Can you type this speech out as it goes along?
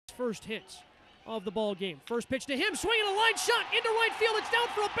first hit of the ball game. First pitch to him, swinging a line shot into right field. It's down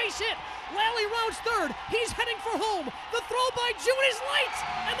for a base hit. Lally rounds third. He's heading for home. The throw by June is late,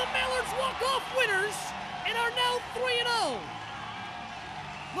 and the Mallards walk off winners and are now 3-0.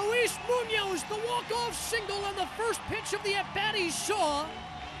 Luis Munoz, the walk-off single on the first pitch of the at-bat he saw,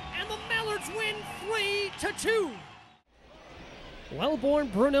 and the Mallards win 3-2. Wellborn,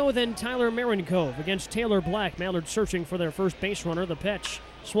 Bruno, then Tyler Marincove against Taylor Black. Mallard searching for their first base runner. The pitch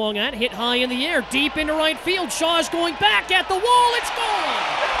swung at, hit high in the air, deep into right field. Shaw's going back at the wall. It's gone!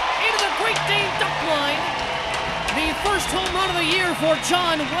 Into the Great Dane duck line. The first home run of the year for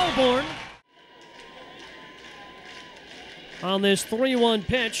John Wellborn. On this 3-1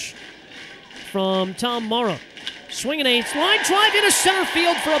 pitch from Tom Mara. Swinging a line drive into center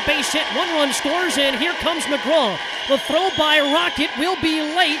field for a base hit. 1 run scores, and here comes McGraw. The throw by Rocket will be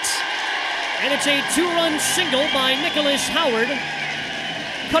late, and it's a 2-run single by Nicholas Howard,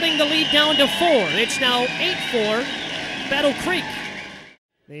 cutting the lead down to 4. It's now 8-4, Battle Creek.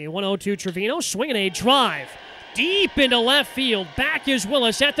 The 1-0-2 Trevino, swinging a drive deep into left field. Back is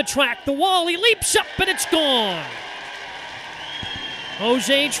Willis at the track. The wall, he leaps up, and it's gone.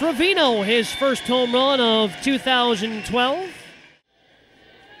 Jose Trevino, his first home run of 2012.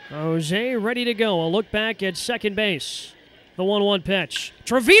 Jose ready to go. A look back at second base. The 1-1 pitch.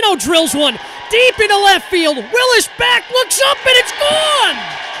 Trevino drills one deep into left field. Willis back, looks up, and it's gone!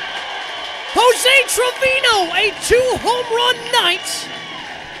 Jose Trevino, a 2-home run night.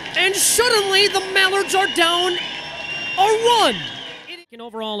 And suddenly the Mallards are down a run. An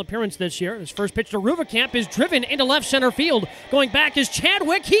overall appearance this year. His first pitch to Ruvakamp is driven into left center field. Going back is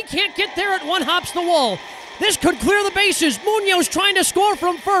Chadwick. He can't get there. At one hops the wall. This could clear the bases. Munoz trying to score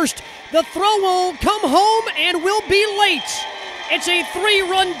from first. The throw will come home and will be late. It's a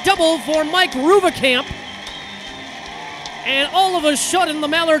 3-run double for Mike Ruvakamp. And all of a sudden, the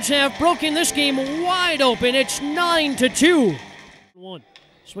Mallards have broken this game wide open. It's 9-2. 1.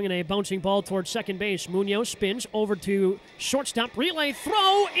 Swinging a bouncing ball towards second base. Munoz spins over to shortstop. Relay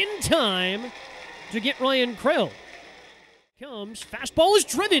throw in time to get Ryan Krill. Comes. Fastball is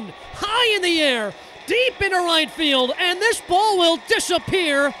driven high in the air, deep into right field, and this ball will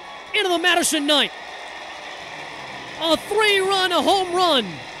disappear into the Madison night. A 3-run home run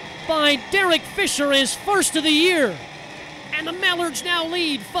by Derek Fisher, his first of the year. And the Mallards now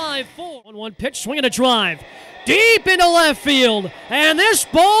lead 5-4. 1-1 pitch, swinging a drive. Deep into left field, and this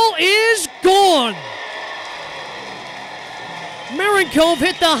ball is gone. Marincove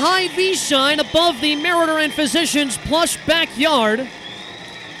hit the high V sign above the Mariner and Physicians Plus backyard.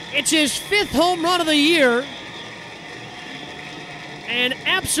 It's his 5th home run of the year. An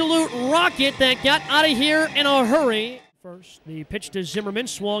absolute rocket that got out of here in a hurry. First, the pitch to Zimmerman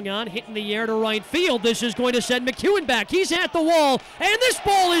swung on, hitting the air to right field. This is going to send McEwen back. He's at the wall, and this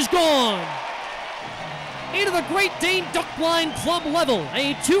ball is gone. Into the Great Dane duck blind club level.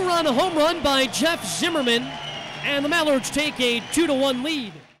 A 2-run home run by Jeff Zimmerman. And the Mallards take a 2-1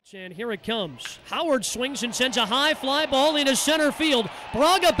 lead. And here it comes. Howard swings and sends a high fly ball into center field.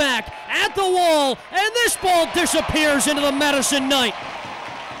 Braga back at the wall. And this ball disappears into the Madison night.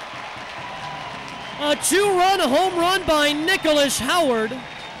 A 2-run home run by Nicholas Howard.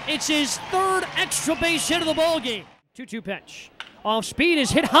 It's his 3rd extra base hit of the ball game. 2-2 pitch. Off speed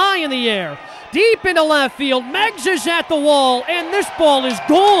is hit high in the air. Deep into left field. Meggs is at the wall, and this ball is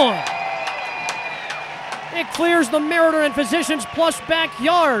gone. It clears the Mariner and Physicians Plus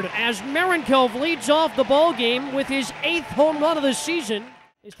backyard as Marincove leads off the ball game with his 8th home run of the season.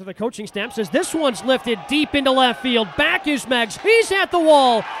 He's to the coaching staff, says this one's lifted deep into left field. Back is Meggs. He's at the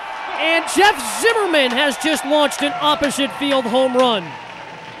wall. And Jeff Zimmerman has just launched an opposite field home run.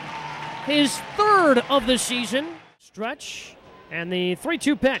 His 3rd of the season. Stretch. And the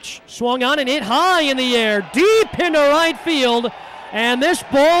 3-2 pitch swung on and hit high in the air, deep into right field, and this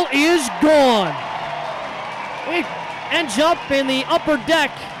ball is gone. It ends up in the upper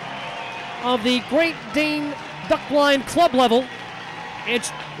deck of the Great Dane duck blind club level.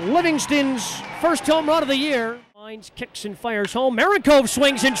 It's Livingston's first home run of the year. Lines, kicks, and fires home. Marincove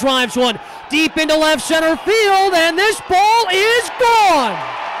swings and drives one deep into left center field, and this ball is gone.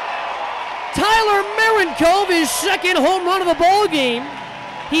 Tyler Marincove, his 2nd home run of the ball game.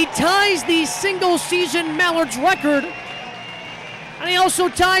 He ties the single-season Mallards record, and he also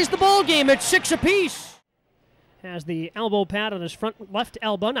ties the ball game at 6 apiece. Has the elbow pad on his front left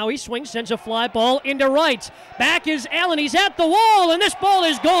elbow. Now he swings, sends a fly ball into right. Back is Allen. He's at the wall, and this ball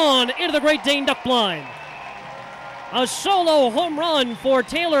is gone into the Great Dane duck blind. A solo home run for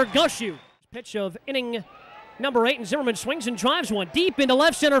Taylor Gushew. Pitch of inning number 8, and Zimmerman swings and drives one deep into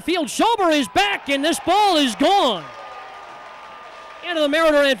left center field. Schober is back, and this ball is gone. Into the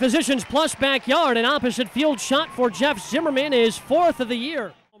Mariner and Physicians Plus backyard. An opposite field shot for Jeff Zimmerman, his 4th of the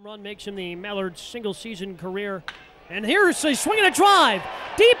year. Home run makes him the Mallards' single-season career. And here's a swing and a drive.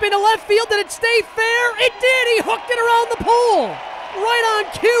 Deep into left field. Did it stay fair? It did. He hooked it around the pole. Right on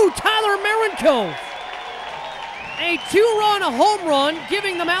cue, Tyler Marinko. A 2-run home run,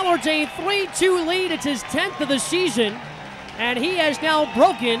 giving the Mallards a 3-2 lead. It's his 10th of the season. And he has now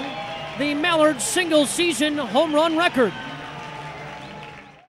broken the Mallards' single-season home run record.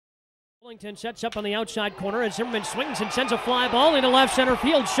 Wellington sets up on the outside corner as Zimmerman swings and sends a fly ball into left center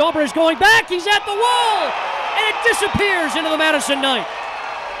field. Schober is going back. He's at the wall. And it disappears into the Madison night.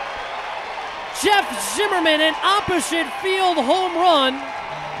 Jeff Zimmerman, an opposite field home run.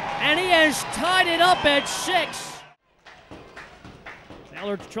 And he has tied it up at 6.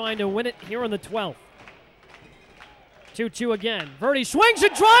 Mallards trying to win it here in the 12th. 2-2 again. Verdi swings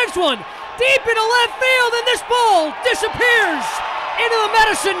and drives one deep into left field, and this ball disappears into the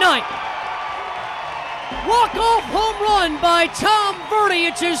Madison night. Walk-off home run by Tom Verdi.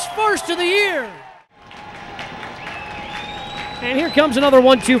 It's his 1st of the year. And here comes another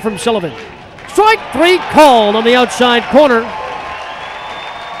 1-2 from Sullivan. Strike 3 called on the outside corner.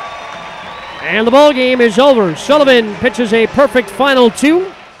 And the ball game is over. Sullivan pitches a perfect final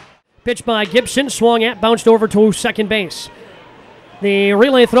 2. Pitch by Gibson, swung at, bounced over to second base. The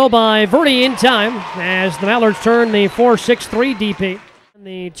relay throw by Verdi in time as the Mallards turn the 4-6-3 DP.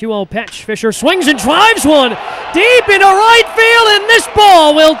 The 2-0 pitch. Fisher swings and drives one deep into right field, and this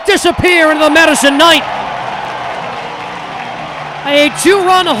ball will disappear into the Madison night. A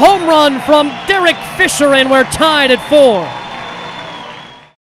 2-run home run from Derek Fisher, and we're tied at 4.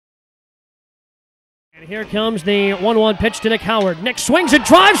 And here comes the 1-1 pitch to Nick Howard. Nick swings and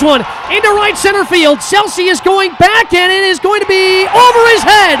drives one into right center field. Celsi is going back, and it is going to be over his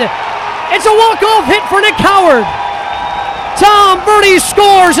head. It's a walk-off hit for Nick Howard. Tom Verdi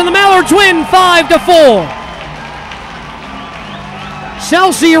scores, and the Mallards win 5-4.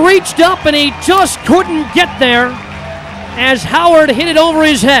 Celsi reached up, and he just couldn't get there as Howard hit it over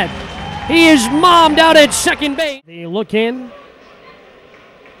his head. He is mommed out at second base. The look in.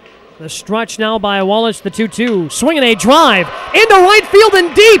 The stretch now by Wallace, the 2-2. Swinging a drive into right field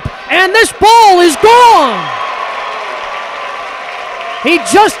and deep, and this ball is gone. He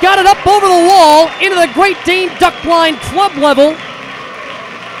just got it up over the wall into the Great Dane duck blind club level.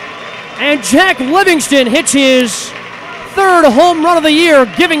 And Jack Livingston hits his 3rd home run of the year,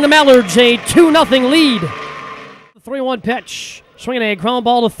 giving the Mallards a 2-0 lead. The 3-1 pitch. Swinging a ground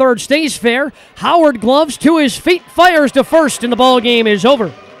ball to third, stays fair. Howard gloves to his feet, fires to first, and the ball game is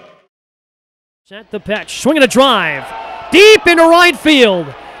over. Set the pitch. Swinging a drive deep into right field.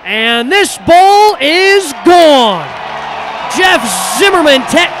 And this ball is gone. Jeff Zimmerman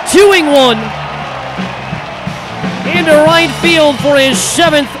tattooing one into right field for his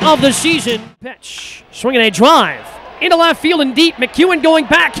 7th of the season. Pitch, swinging a drive into left field and deep. McEwen going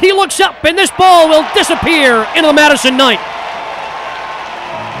back. He looks up, and this ball will disappear into the Madison night.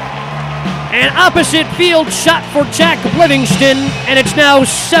 An opposite field shot for Jack Livingston, and it's now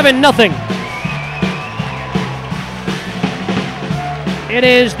 7-0. It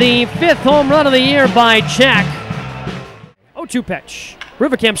is the 5th home run of the year by Jack. 0-2 pitch.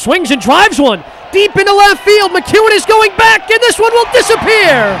 Riverkamp swings and drives one deep into left field. McEwen is going back, and this one will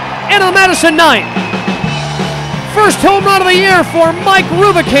disappear into the Madison night. 1st home run of the year for Mike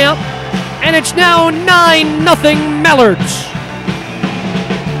Riverkamp, and it's now 9-0 Mallards.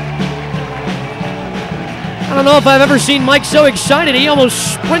 I don't know if I've ever seen Mike so excited. He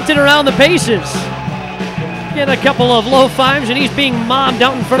almost sprinted around the bases. Get a couple of low fives, and he's being mobbed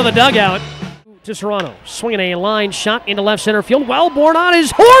out in front of the dugout. To Serrano, swinging a line shot into left center field. Wellborn on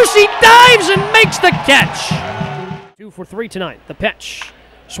his horse. He dives and makes the catch. 2 for 3 tonight. The pitch,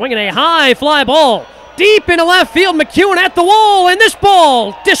 swinging a high fly ball deep into left field. McEwen at the wall, and this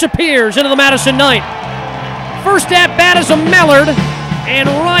ball disappears into the Madison night. First at bat is a Mallard, and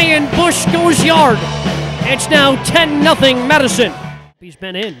Ryan Bush goes yard. It's now 10-0 Madison. He's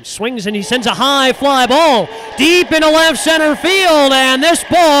been in, swings, and he sends a high fly ball deep into left center field, and this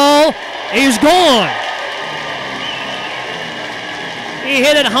ball is gone. He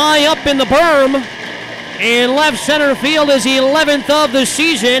hit it high up in the berm, and left center field is 11th of the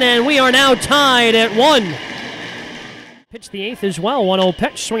season, and we are now tied at 1. Pitch the 8th as well. 1-0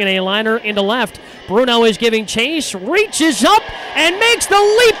 pitch, swinging a liner into left. Bruno is giving chase, reaches up, and makes the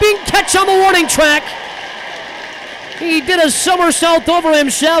leaping catch on the warning track. He did a somersault over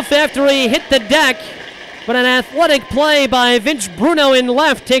himself after he hit the deck, But an athletic play by Vince Bruno in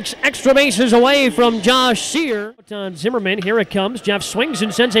left takes extra bases away from Josh Sear. On Zimmerman, here it comes. Jeff swings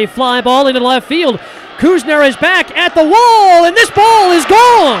and sends a fly ball into left field. Kuzner is back at the wall, and this ball is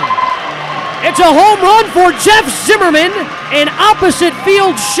gone. It's a home run for Jeff Zimmerman, an opposite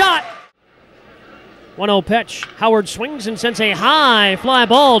field shot. 1-0 pitch. Howard swings and sends a high fly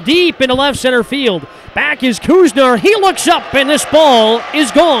ball deep into left center field. Back is Kuzner. He looks up, and this ball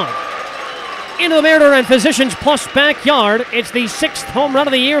is gone. Into the Mariner and Physicians Plus backyard. It's the 6th home run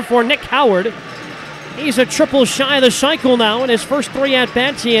of the year for Nick Howard. He's a triple shy of the cycle now. In his first 3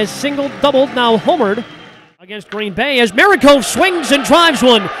 at-bats, he has singled, doubled, now homered against Green Bay as Marinkov swings and drives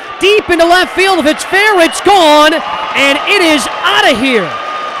one deep into left field. If it's fair, it's gone, and it is out of here.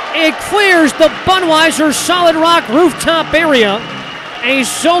 It clears the Budweiser Solid Rock rooftop area. A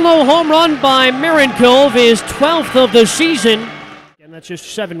solo home run by Marinkov, his 12th of the season. And that's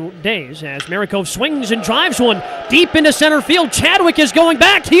just 7 days as Marinkov swings and drives one deep into center field. Chadwick is going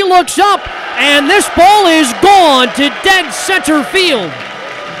back. He looks up, and this ball is gone to dead center field.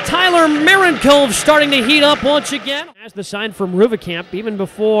 Tyler Marinkov starting to heat up once again. As the sign from Ruvicamp, even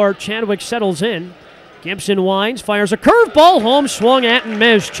before Chadwick settles in. Gibson winds, fires a curveball, home swung at and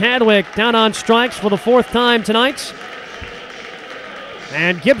missed. Chadwick down on strikes for the 4th time tonight.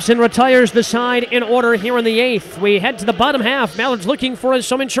 And Gibson retires the side in order here in the 8th. We head to the bottom half. Mallard's looking for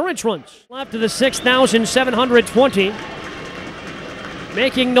some insurance runs. Left to the 6,720.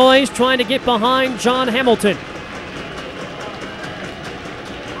 Making noise, trying to get behind John Hamilton.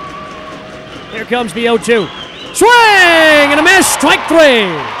 Here comes the 0-2. Swing and a miss, strike 3.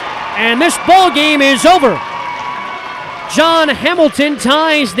 And this ball game is over. John Hamilton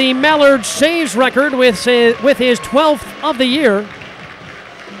ties the Mallard saves record with his 12th of the year.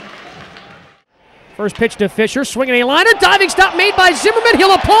 First pitch to Fisher, swinging a liner, diving stop made by Zimmerman.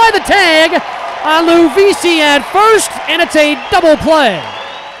 He'll apply the tag on Luvisi at first, and it's a double play.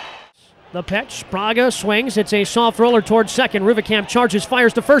 The pitch, Braga swings. It's a soft roller towards second. Ruvicamp charges,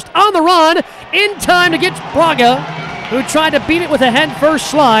 fires to first on the run, in time to get Braga, who tried to beat it with a head-first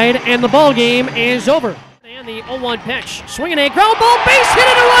slide, and the ball game is over. And the 0-1 pitch, swinging a ground ball, base hit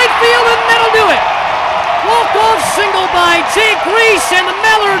into right field, and that'll do it. Walk-off single by Jake Reese, and the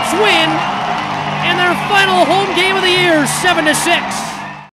Mallards win in their final home game of the year, 7-6.